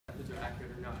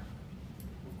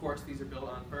course, these are built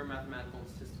on firm mathematical and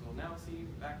statistical analyses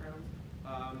backgrounds,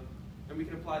 and we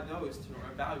can apply those to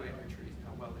evaluate our trees and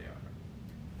how well they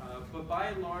are. But by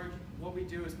and large, what we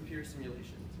do is computer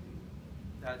simulations.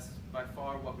 That's by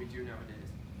far what we do nowadays.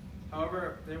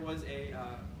 However, there was a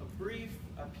brief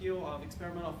appeal of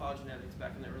experimental phylogenetics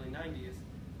back in the early 90s,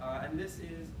 and this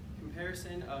is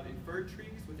comparison of inferred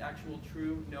trees with actual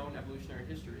true known evolutionary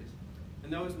histories.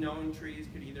 And those known trees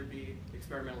could either be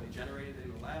experimentally generated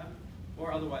in the lab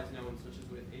or otherwise known, such as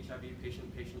with HIV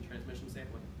patient-patient transmission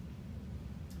sampling.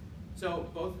 So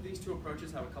both of these two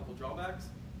approaches have a couple drawbacks.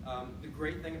 The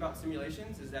great thing about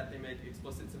simulations is that they make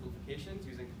explicit simplifications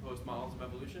using proposed models of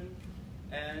evolution.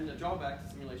 And a drawback to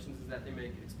simulations is that they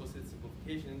make explicit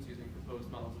simplifications using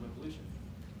proposed models of evolution.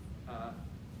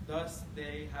 Thus,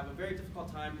 they have a very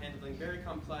difficult time handling very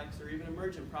complex or even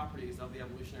emergent properties of the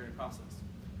evolutionary process.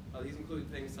 These include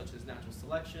things such as natural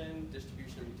selection,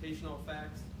 distribution of mutational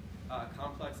effects,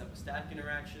 complex epistatic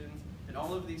interactions, and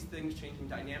all of these things changing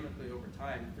dynamically over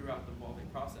time throughout the evolving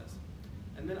process.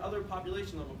 And then other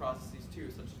population-level processes too,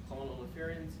 such as clonal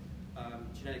interference,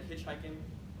 genetic hitchhiking,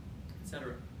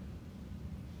 etc.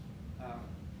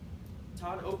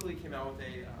 Todd Oakley came out with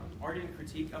an ardent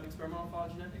critique of experimental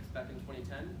phylogenetics back in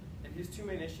 2010, and his two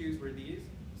main issues were these.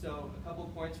 So a couple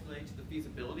of points relate to the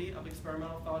feasibility of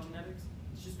experimental phylogenetics.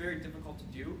 It's just very difficult to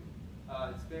do.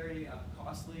 It's very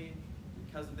costly.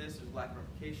 Because of this, there's lack of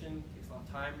replication, it takes a lot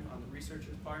of time on the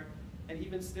researcher's part, and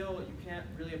even still, you can't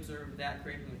really observe that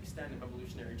great an extent of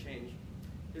evolutionary change.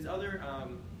 His other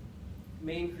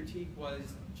main critique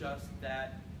was just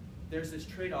that there's this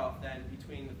trade-off then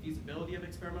between the feasibility of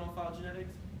experimental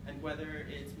phylogenetics and whether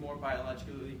it's more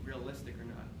biologically realistic or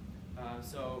not.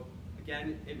 So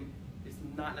again, it's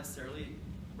not necessarily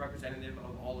representative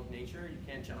of all of nature. You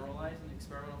can't generalize an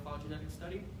experimental phylogenetic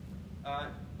study.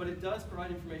 But it does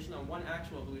provide information on one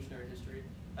actual evolutionary history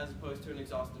as opposed to an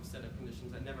exhaustive set of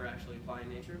conditions that never actually apply in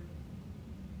nature.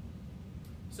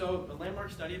 So the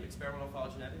landmark study of experimental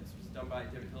phylogenetics was done by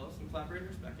David Hillis and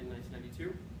collaborators back in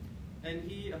 1992. And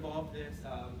he evolved this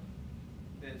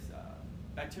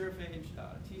bacteriophage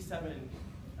T7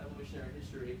 evolutionary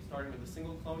history, starting with a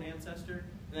single clone ancestor,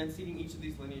 and then seeding each of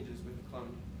these lineages with a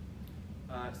clone.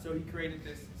 So he created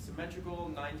this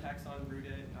symmetrical 9-taxon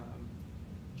rooted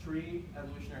tree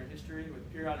evolutionary history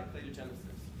with periodic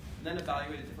cladogenesis, and then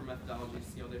evaluated different methodologies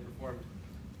to see how they performed.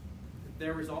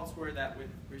 Their results were that with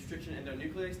restriction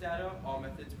endonuclease data, all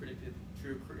methods predicted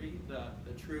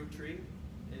the true tree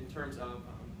in terms of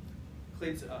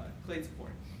clade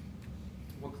support,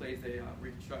 what clades they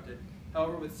reconstructed.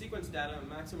 However, with sequence data,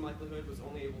 maximum likelihood was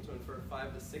only able to infer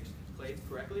 5 to 6 clades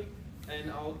correctly, and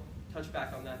I'll touch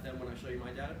back on that then when I show you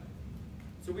my data.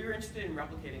 So we were interested in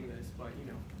replicating this, but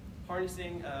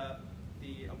harnessing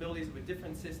the abilities of a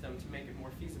different system to make it more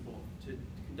feasible to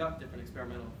conduct different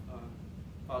experimental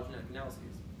phylogenetic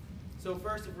analyses. So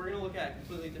first, if we're going to look at a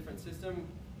completely different system,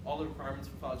 all the requirements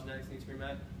for phylogenetics need to be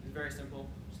met. It's very simple.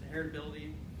 Just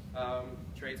heritability,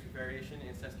 traits with variation,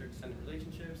 ancestor-descendant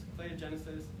relationships,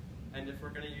 cladogenesis, and if we're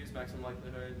going to use maximum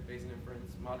likelihood, Bayesian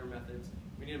inference, modern methods,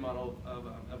 we need a model of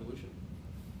evolution.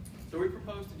 So we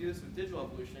propose to do this with digital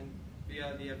evolution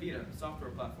via the Avita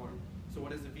software platform. So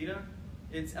what is Avita?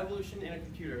 It's evolution in a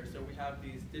computer. So we have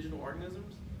these digital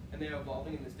organisms, and they are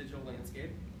evolving in this digital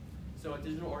landscape. So a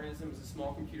digital organism is a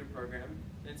small computer program,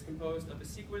 and it's composed of a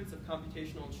sequence of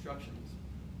computational instructions.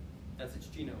 That's its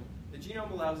genome. The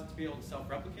genome allows it to be able to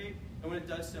self-replicate, and when it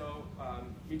does so,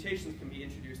 mutations can be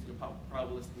introduced in a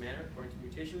probabilistic manner according to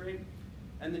mutation rate.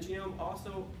 And the genome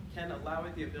also can allow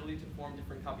it the ability to perform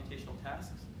different computational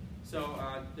tasks. So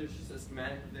there's just a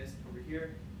schematic of this over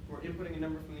here. We're inputting a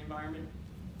number from the environment,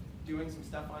 doing some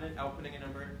stuff on it, outputting a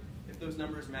number. If those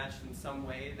numbers match in some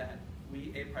way that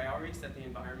we a priori set the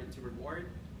environment to reward,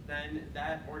 then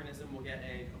that organism will get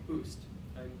a boost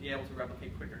and be able to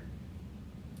replicate quicker.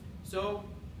 So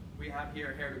we have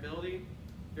here heritability,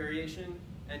 variation,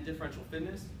 and differential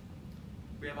fitness.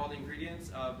 We have all the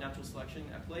ingredients of natural selection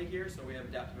at play here, so we have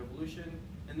adaptive evolution,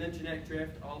 and then genetic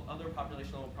drift, all other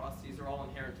population level processes are all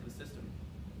inherent to the system.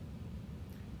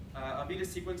 Avita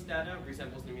sequence data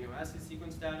resembles the amino acid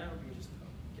sequence data. We can just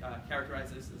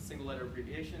characterize this as single letter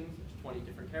abbreviations, there's 20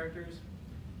 different characters.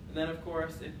 And then of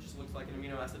course, it just looks like an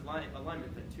amino acid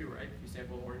alignment then too, right? If you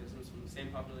sample organisms from the same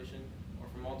population or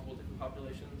from multiple different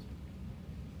populations.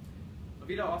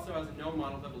 Avita also has a known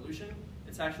model of evolution.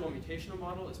 Its actual mutational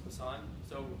model is Poisson,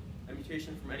 so a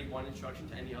mutation from any one instruction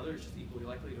to any other is just equally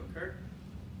likely to occur.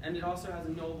 And it also has a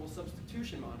knowable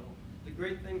substitution model. The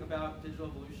great thing about digital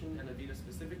evolution and Avita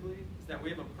specifically is that we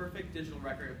have a perfect digital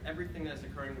record of everything that is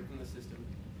occurring within the system,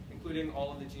 including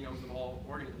all of the genomes of all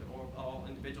organisms, or all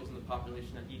individual individuals in the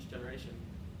population at each generation.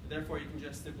 Therefore, you can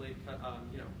just simply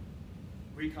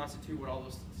reconstitute what all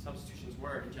those substitutions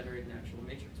were and generate an actual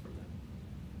matrix from them.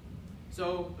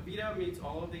 So Avita meets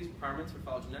all of these requirements for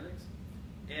phylogenetics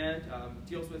and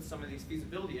deals with some of these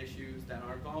feasibility issues that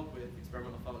are involved with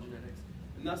experimental phylogenetics.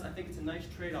 And thus, I think it's a nice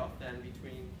trade-off then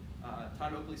between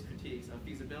Todd Oakley's critiques of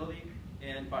feasibility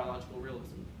and biological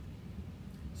realism.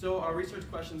 So our research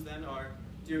questions then are,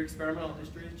 do experimental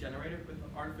histories generated with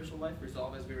artificial life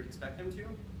resolve as we would expect them to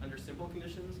under simple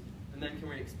conditions? And then can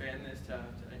we expand this to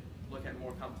look at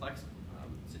more complex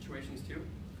situations too?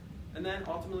 And then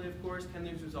ultimately, of course, can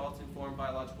these results inform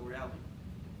biological reality?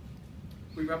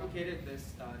 We replicated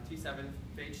this T7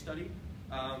 phage study,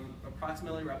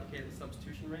 approximately replicated the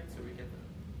substitution rate, so we get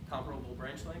the comparable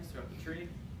branch lengths throughout the tree.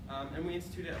 And we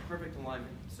instituted a perfect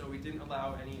alignment. So we didn't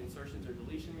allow any insertions or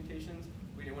deletion mutations.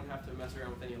 We didn't have to mess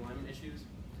around with any alignment issues.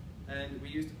 And we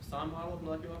used a Poisson model of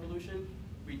molecular evolution.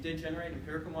 We did generate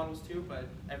empirical models too, but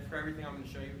for everything I'm going to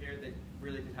show you here, they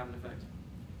really didn't have an effect.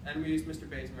 And we used Mr.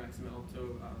 Bayes and RxML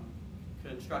to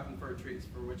construct inferred trees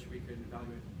for which we could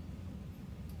evaluate.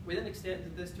 We then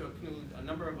extended this to include a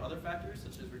number of other factors,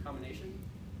 such as recombination.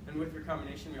 And with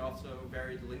recombination, we also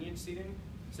varied lineage seeding.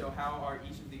 So how are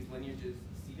each of these lineages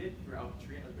seeded throughout the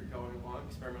tree as we're going along,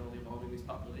 experimentally evolving these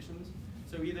populations?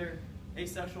 So either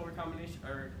asexual recombination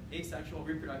or asexual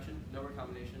reproduction, no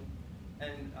recombination,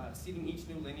 and seeding each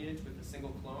new lineage with a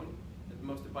single clone, the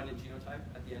most abundant genotype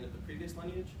at the end of the previous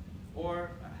lineage,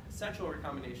 or sexual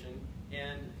recombination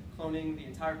and cloning the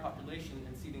entire population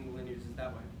and seeding the lineages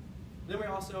that way. Then we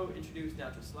also introduced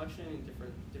natural selection in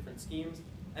different schemes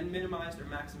and minimized or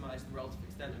maximized the relative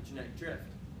extent of genetic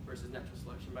drift versus natural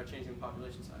selection by changing the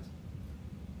population size.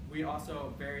 We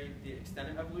also varied the extent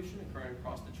of evolution occurring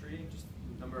across the tree, just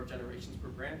the number of generations per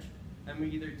branch, and we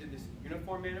either did this in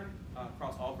uniform manner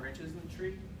across all branches in the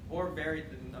tree, or varied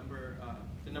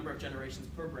the number of generations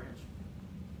per branch.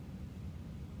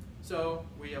 So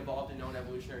we evolved in known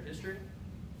evolutionary history.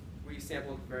 We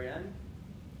sampled at the very end,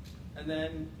 and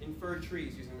then inferred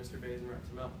trees using Mr. Bayes and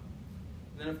RxML.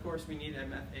 And then, of course, we need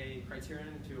a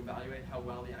criterion to evaluate how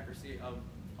well the accuracy of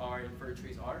our inferred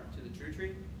trees are to the true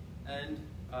tree. And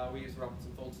we use the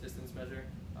Robinson-Folds distance measure.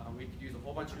 We could use a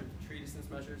whole bunch of tree distance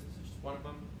measures. This is just one of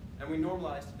them. And we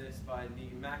normalized this by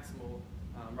the maximal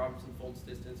Robinson-Folds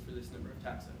distance for this number of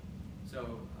taxa.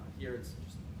 So here it's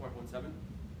just 0.17.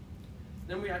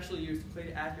 Then we actually used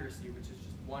clade accuracy, which is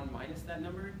just 1 minus that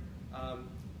number.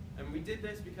 And we did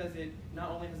this because it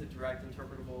not only has a direct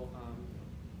interpretable,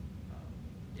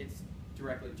 it's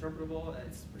directly interpretable,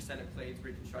 it's percent of clades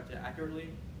reconstructed accurately,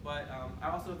 but I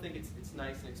also think it's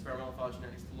nice in experimental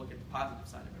phylogenetics to look at the positive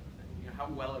side of everything. You know, how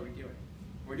well are we doing?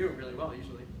 We're doing really well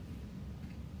usually.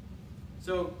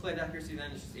 So clade accuracy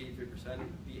then is just 83%.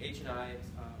 The H and I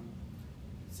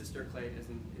sister clade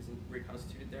isn't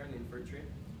reconstituted there in the inferred tree.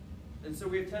 And so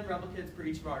we have 10 replicates for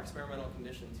each of our experimental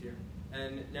conditions here.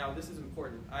 And now this is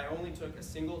important. I only took a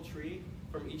single tree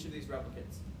from each of these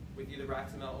replicates with either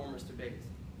RxML or Mr. Bayes.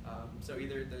 So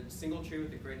either the single tree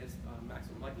with the greatest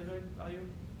maximum likelihood value,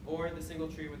 or the single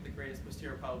tree with the greatest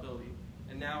posterior probability.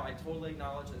 And now I totally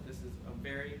acknowledge that this is a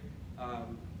very,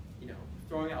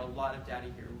 throwing out a lot of data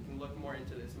here. We can look more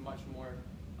into this much more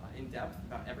in depth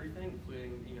about everything,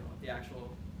 including the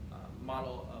actual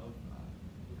model of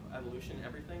evolution,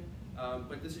 everything.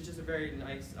 But this is just a very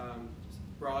nice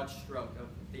broad stroke of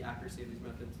the accuracy of these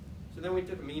methods. So then we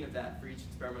took a mean of that for each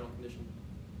experimental condition.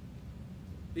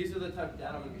 These are the type of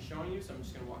data I'm going to be showing you, so I'm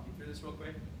just going to walk you through this real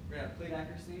quick. We're going to have clade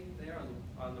accuracy there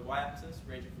on the y-axis,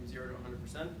 ranging from 0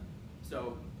 to 100%.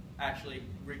 So actually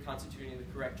reconstituting the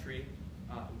correct tree,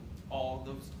 all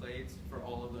those clades for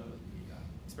all of the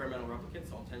experimental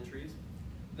replicates, all 10 trees.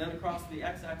 Then across the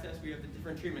x-axis, we have the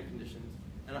different treatment conditions.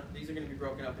 And these are going to be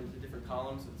broken up into different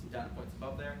columns with some data points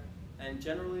above there. And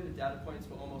generally, the data points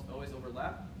will almost always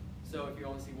overlap. So if you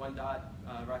only see one dot,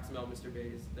 RxML, Mr.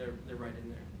 Bayes, they're right in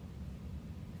there.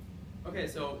 Okay,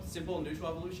 so simple neutral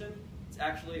evolution. It's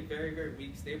actually very, very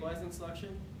weak stabilizing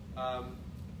selection.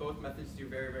 Both methods do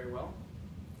very, very well.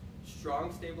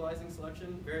 Strong stabilizing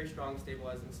selection, very strong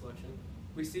stabilizing selection.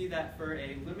 We see that for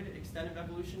a limited extent of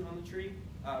evolution on the tree,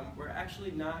 we're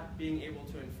actually not being able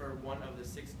to infer one of the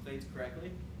 6 clades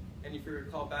correctly. And if you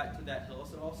recall back to that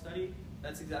Hillis et al. Study,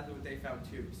 that's exactly what they found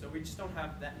too. So we just don't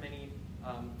have that many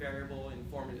variable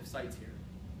informative sites here.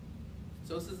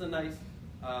 So this is a nice,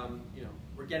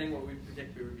 we're getting what we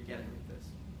predict we would be getting with this.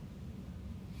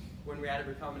 When we added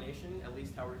recombination, at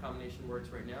least how recombination works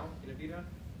right now in Avita,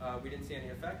 we didn't see any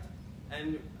effect.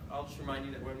 And I'll just remind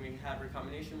you that when we have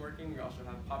recombination working, we also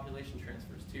have population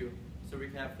transfers too. So we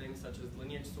can have things such as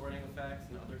lineage sorting effects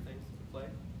and other things at play.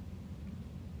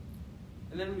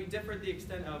 And then we differed the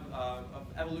extent of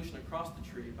evolution across the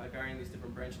tree by varying these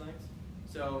different branch lengths.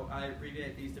 So I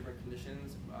abbreviate these different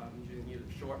conditions using either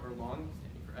short or long,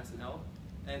 standing for S and L.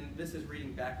 And this is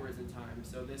reading backwards in time.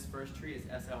 So this first tree is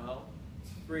SLL,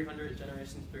 300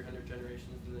 generations, 300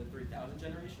 generations, and then 3,000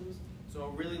 generations. So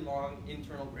really long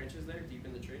internal branches there, deep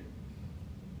in the tree.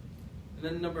 And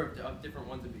then a number of different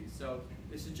ones of these. So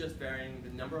this is just varying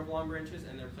the number of long branches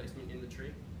and their placement in the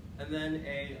tree. And then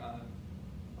a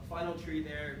final tree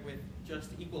there with just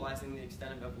equalizing the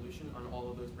extent of evolution on all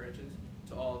of those branches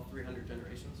to all 300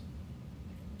 generations.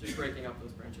 Just breaking up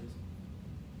those branches.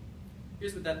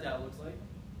 Here's what that data looks like.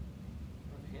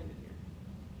 I have a hand in here.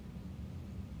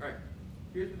 All right,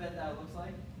 here's what that data looks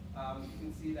like. You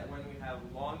can see that when we have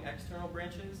long external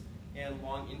branches and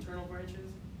long internal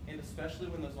branches, and especially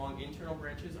when those long internal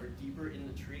branches are deeper in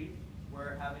the tree,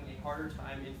 we're having a harder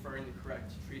time inferring the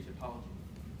correct tree topology.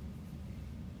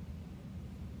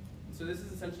 So this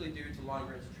is essentially due to long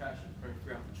branch attraction occurring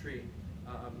throughout the tree.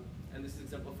 And this is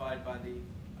exemplified by the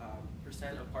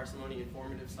percent of parsimony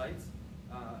informative sites.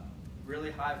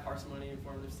 Really high parsimony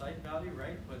informative site value,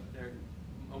 right? But they're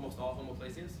almost all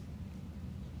homoplasias.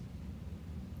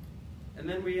 And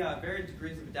then we varied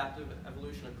degrees of adaptive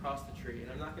evolution across the tree.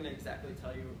 And I'm not going to exactly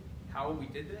tell you how we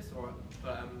did this,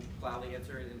 but I'm gladly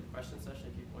answer it in the question session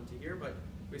if you want to hear. But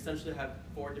we essentially have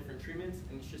 4 different treatments,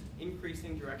 and it's just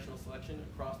increasing directional selection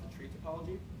across the tree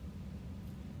topology.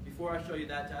 Before I show you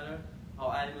that data,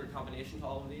 I'll add in recombination to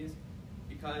all of these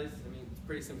because, I mean, it's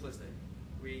pretty simplistic.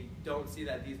 We don't see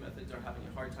that these methods are having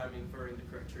a hard time inferring the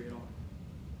correct tree at all.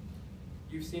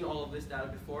 You've seen all of this data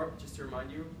before. Just to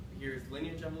remind you, here's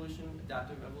lineage evolution,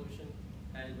 adaptive evolution,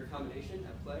 and recombination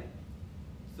at play.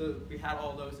 So we had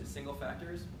all those as single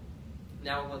factors.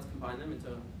 Now let's combine them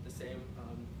into the same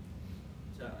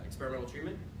experimental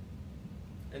treatment.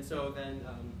 And so then,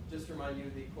 just to remind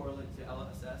you, the correlate to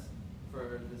LSS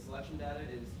for the selection data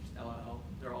is just LLL.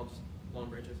 They're all just long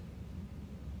branches.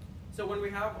 So when we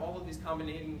have all of these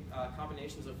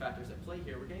combinations of factors at play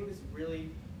here, we're getting this really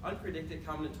unpredicted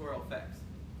combinatorial effects.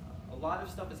 A lot of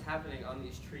stuff is happening on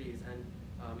these trees,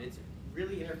 and it's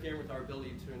really interfering with our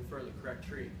ability to infer the correct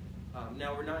tree.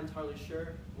 Now, we're not entirely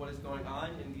sure what is going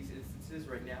on in these instances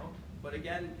right now, but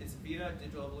again, it's via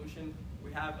digital evolution.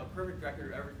 We have a perfect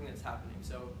record of everything that's happening,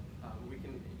 so we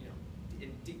can,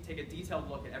 take a detailed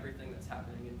look at everything that's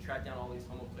happening and track down all these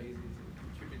homoplasies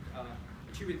and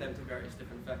attribute them to various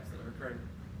different effects that are occurring.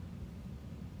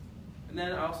 And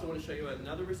then I also want to show you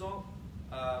another result.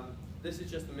 This is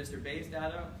just the Mr. Bayes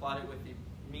data plotted with the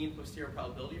mean posterior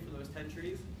probability for those 10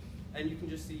 trees. And you can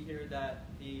just see here that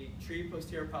the tree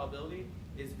posterior probability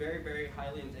is very, very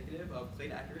highly indicative of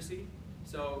clade accuracy.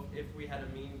 So if we had a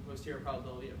mean posterior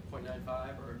probability of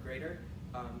 0.95 or greater,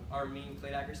 our mean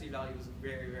clade accuracy value is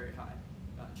very, very high,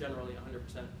 generally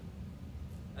 100%.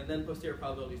 And then posterior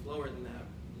probability is lower than that.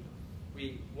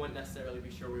 We wouldn't necessarily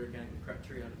be sure we were getting the correct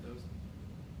tree out of those.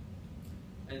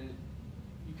 And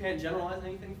you can't generalize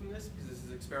anything from this because this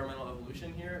is experimental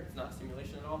evolution here. It's not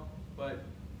simulation at all, but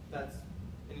that's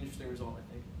an interesting result,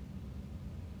 I think.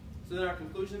 So then our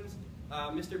conclusions,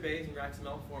 Mr. Bayes and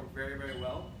Raxamel performed very, very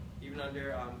well, even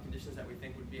under conditions that we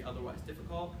think would be otherwise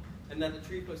difficult, and that the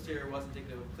tree posterior was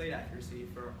indicative of clade accuracy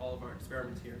for all of our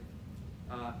experiments here.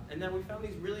 And then we found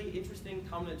these really interesting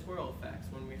combinatorial effects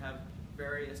when we have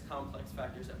various complex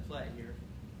factors at play here,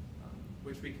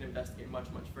 which we can investigate much,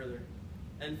 much further.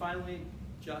 And finally,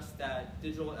 just that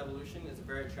digital evolution is a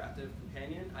very attractive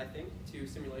companion, I think, to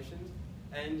simulations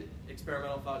and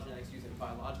experimental phylogenetics using a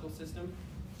biological system.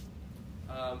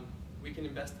 We can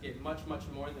investigate much, much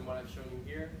more than what I've shown you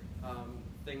here.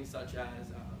 Things such as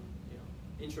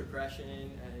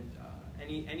introgression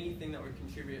and anything that would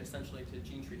contribute essentially to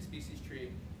gene tree, species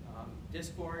tree,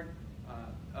 discord,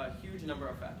 a huge number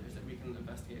of factors that we can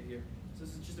investigate here. So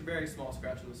this is just a very small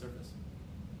scratch on the surface.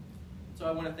 So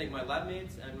I want to thank my lab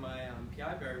mates and my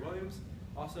PI, Barry Williams,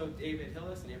 also David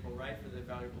Hillis and April Wright for the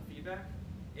valuable feedback,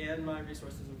 and my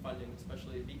resources and funding,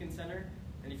 especially Beacon Center.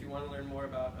 And if you want to learn more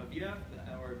about Avita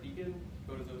or Beacon,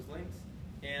 go to those links.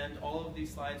 And all of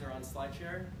these slides are on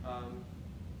SlideShare.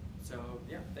 So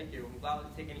yeah, thank you. I'm glad to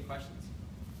take any questions.